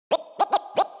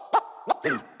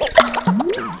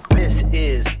This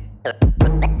is the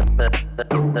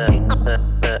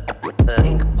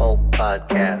INKPULP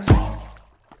Podcast.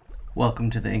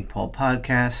 Welcome to the INKPULP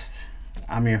Podcast.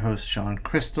 I'm your host, Sean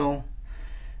Crystal,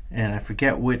 and I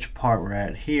forget which part we're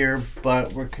at here,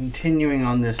 but we're continuing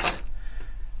on this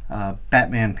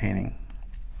Batman painting.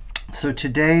 So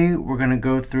today we're going to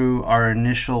go through our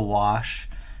initial wash,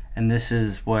 and this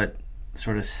is what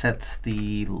sort of sets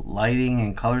the lighting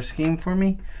and color scheme for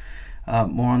me.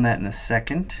 More on that in a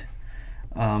second.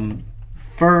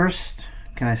 First,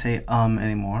 can I say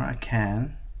anymore? I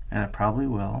can, and I probably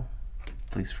will.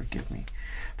 Please forgive me.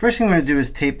 First thing I'm going to do is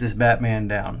tape this Batman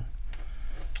down.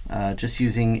 Just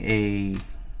using a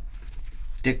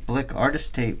Dick Blick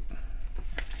artist tape.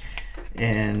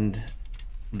 And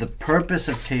the purpose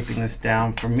of taping this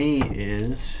down for me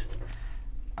is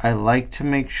I like to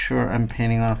make sure I'm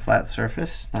painting on a flat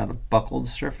surface, not a buckled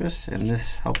surface, and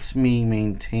this helps me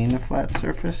maintain a flat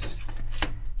surface.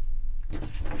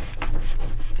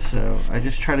 So I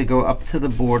just try to go up to the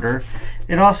border.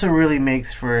 It also really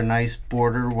makes for a nice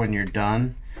border when you're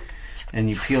done, and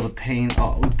you peel the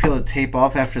peel the tape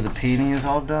off after the painting is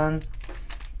all done,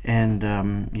 and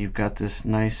you've got this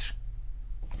nice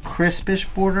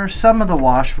crispish border. Some of the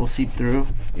wash will seep through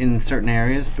in certain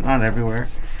areas, but not everywhere.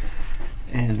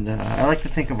 And I like to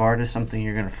think of art as something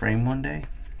you're going to frame one day,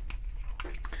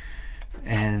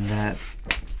 and that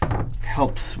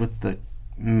helps with the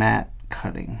matte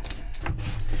cutting.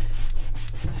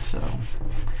 So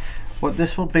what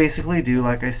this will basically do,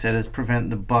 like I said, is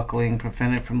prevent the buckling,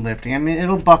 prevent it from lifting. I mean,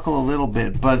 it'll buckle a little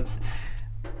bit, but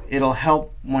it'll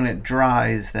help when it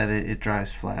dries that it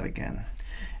dries flat again.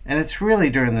 And it's really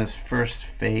during this first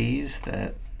phase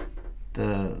that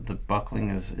the buckling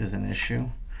is an issue,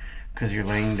 because you're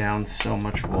laying down so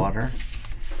much water.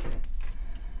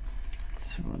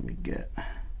 So let me get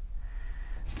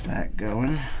that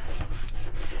going.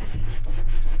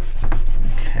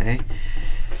 Okay.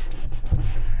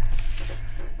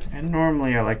 And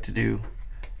normally I like to do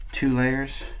 2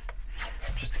 layers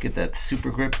just to get that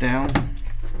super grip down.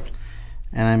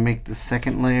 And I make the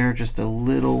second layer just a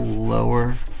little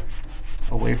lower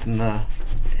away from the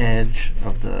edge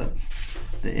of the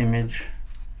image.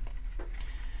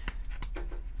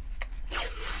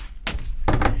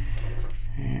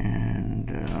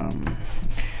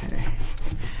 Okay.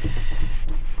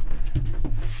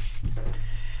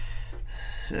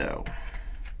 So,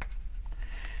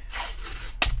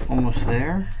 almost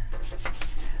there.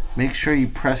 Make sure you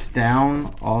press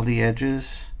down all the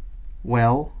edges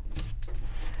well,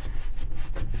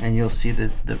 and you'll see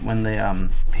that when the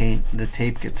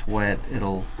tape gets wet,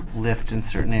 it'll lift in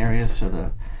certain areas. So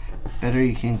the better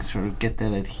you can sort of get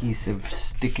that adhesive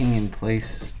sticking in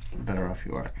place, the better off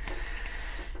you are.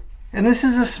 And this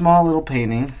is a small little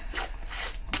painting,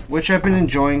 which I've been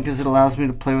enjoying because it allows me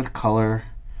to play with color,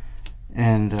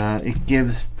 and it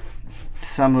gives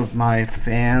some of my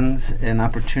fans an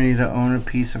opportunity to own a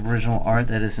piece of original art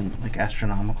that isn't like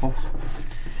astronomical.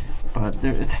 But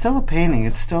it's still a painting,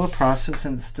 it's still a process,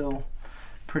 and it's still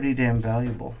pretty damn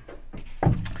valuable.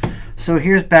 So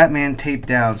here's Batman taped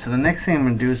down. So the next thing I'm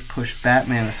going to do is push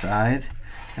Batman aside,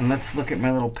 and let's look at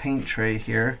my little paint tray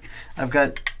here. I've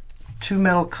got 2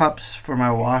 metal cups for my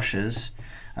washes.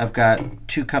 I've got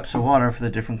 2 cups of water for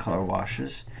the different color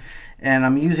washes. And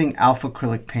I'm using alpha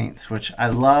acrylic paints, which I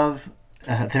love.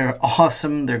 They're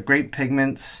awesome. They're great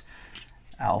pigments.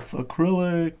 Alpha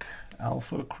acrylic.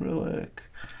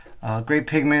 Great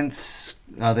pigments.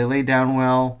 They lay down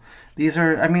well. These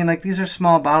are, I mean, like, these are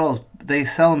small bottles. They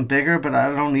sell them bigger, but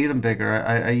I don't need them bigger.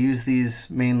 I use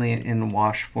these mainly in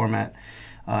wash format.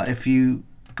 If you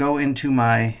go into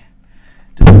my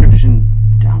description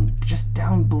just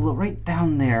down below, right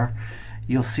down there,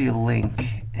 you'll see a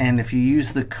link, and if you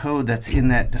use the code that's in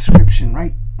that description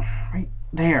right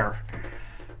there,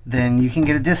 then you can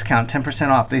get a discount, 10%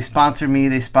 off. They sponsor me,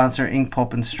 they sponsor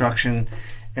INKPULP Instruction,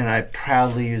 and I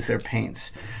proudly use their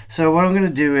paints. So what I'm going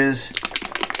to do is,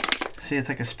 see, it's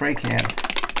like a spray can.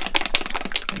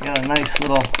 I got a nice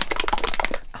little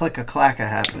click-a-clacka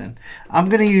happening. I'm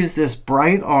going to use this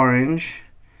bright orange,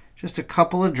 just a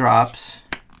couple of drops,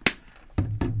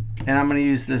 and I'm going to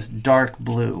use this dark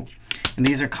blue. And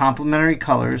these are complementary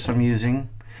colors I'm using.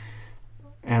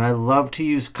 And I love to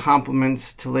use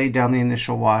complements to lay down the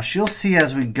initial wash. You'll see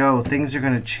as we go, things are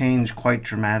going to change quite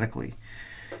dramatically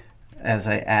as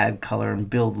I add color and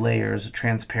build layers,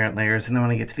 transparent layers. And then when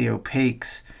I get to the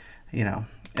opaques, you know.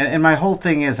 And my whole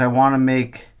thing is I want to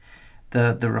make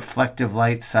the reflective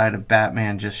light side of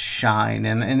Batman just shine.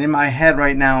 And in my head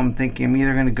right now, I'm thinking I'm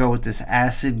either going to go with this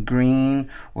acid green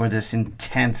or this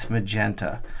intense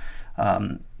magenta.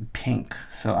 pink.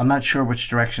 So I'm not sure which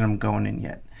direction I'm going in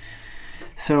yet.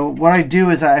 So what I do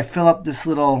is I fill up this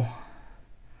little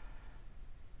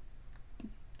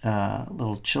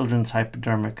children's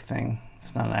hypodermic thing.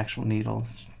 It's not an actual needle.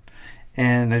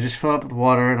 And I just fill it up with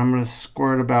water, and I'm going to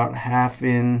squirt about half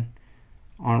in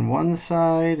on one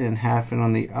side and half in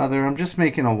on the other. I'm just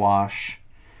making a wash.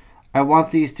 I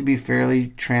want these to be fairly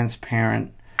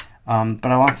transparent, but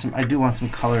I do want some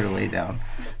color to lay down.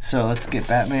 So let's get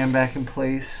Batman back in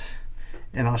place,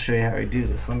 and I'll show you how I do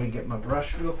this. Let me get my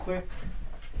brush real quick.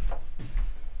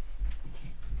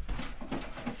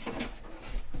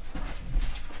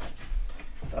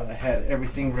 Thought I had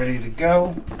everything ready to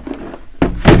go.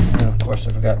 And of course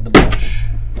I forgot the brush.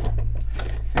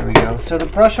 Here we go. So the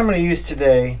brush I'm going to use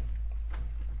today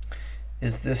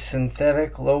is this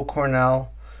synthetic low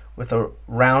Cornell with a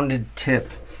rounded tip.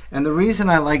 And the reason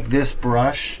I like this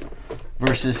brush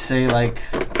versus say like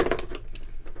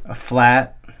a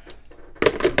flat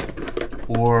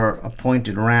or a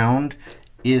pointed round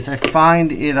is I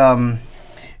find it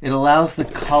allows the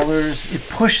colors, it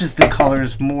pushes the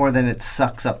colors more than it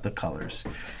sucks up the colors.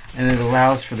 And it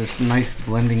allows for this nice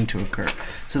blending to occur.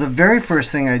 So the very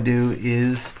first thing I do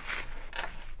is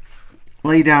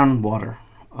lay down water,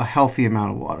 a healthy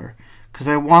amount of water. Because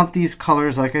I want these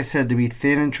colors, like I said, to be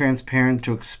thin and transparent,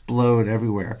 to explode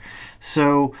everywhere.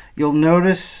 So you'll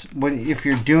notice if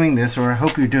you're doing this, or I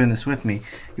hope you're doing this with me,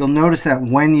 you'll notice that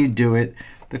when you do it,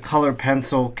 the color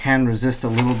pencil can resist a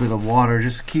little bit of water.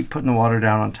 Just keep putting the water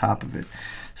down on top of it.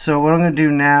 So what I'm going to do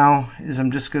now is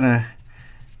I'm just going to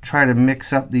try to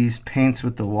mix up these paints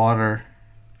with the water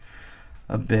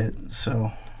a bit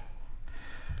so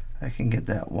I can get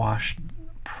that wash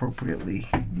appropriately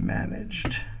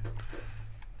managed.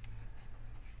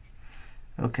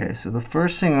 Okay, so the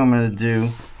first thing I'm going to do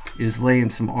is lay in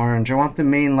some orange. I want the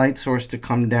main light source to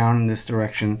come down in this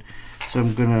direction, so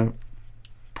I'm going to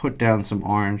put down some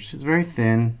orange. It's very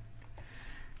thin.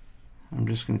 I'm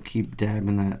just going to keep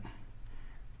dabbing that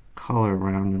color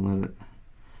around and let it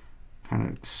kind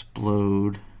of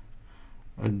explode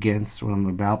against what I'm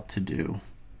about to do.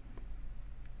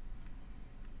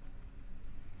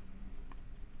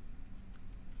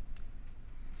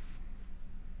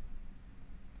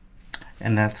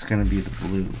 And that's going to be the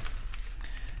blue.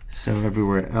 So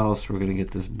everywhere else we're going to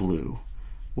get this blue.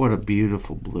 What a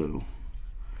beautiful blue.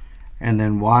 And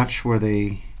then watch where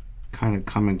they kind of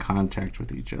come in contact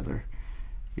with each other.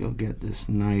 You'll get this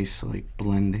nice like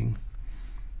blending.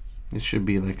 It should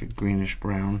be like a greenish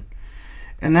brown.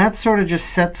 And that sort of just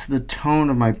sets the tone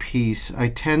of my piece. I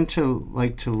tend to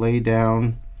like to lay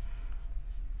down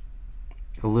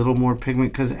a little more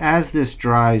pigment because as this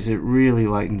dries it really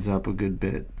lightens up a good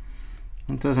bit.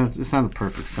 It's not a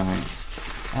perfect science.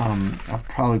 I'll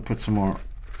probably put some more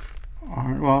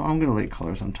orange. Well, I'm going to lay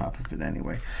colors on top of it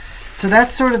anyway. So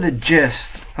that's sort of the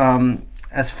gist.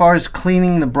 As far as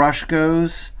cleaning the brush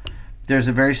goes, there's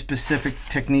a very specific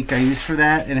technique I use for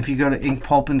that. And if you go to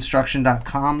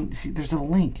INKPULPinstruction.com, see there's a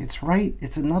link. It's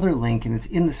another link, and it's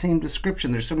in the same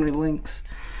description. There's so many links.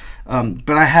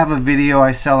 But I have a video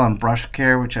I sell on brush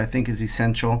care, which I think is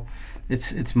essential.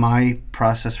 It's my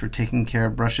process for taking care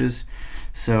of brushes.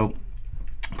 So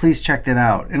please check that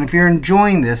out. And if you're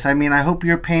enjoying this, I mean, I hope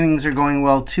your paintings are going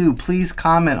well too. Please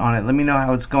comment on it. Let me know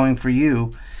how it's going for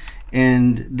you.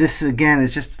 And this again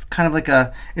is just kind of like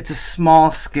it's a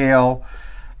small scale.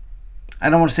 I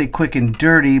don't want to say quick and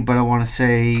dirty, but I want to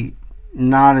say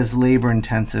not as labor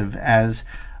intensive as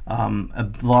a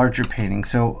larger painting.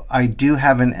 So I do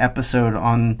have an episode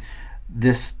on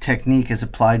this technique as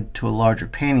applied to a larger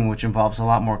painting, which involves a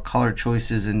lot more color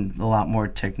choices and a lot more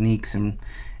techniques in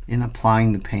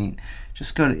applying the paint.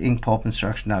 Just go to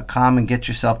INKPULPinstruction.com and get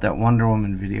yourself that Wonder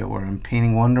Woman video where I'm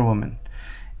painting Wonder Woman.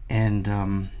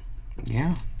 And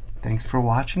yeah, thanks for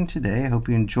watching today. I hope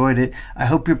you enjoyed it. I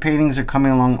hope your paintings are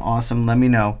coming along awesome. Let me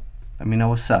know. Let me know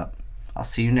what's up. I'll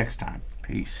see you next time.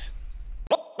 Peace.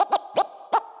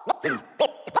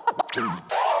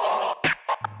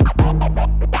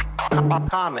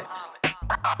 Comics,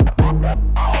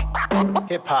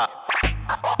 hip hop,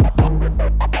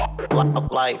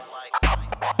 life.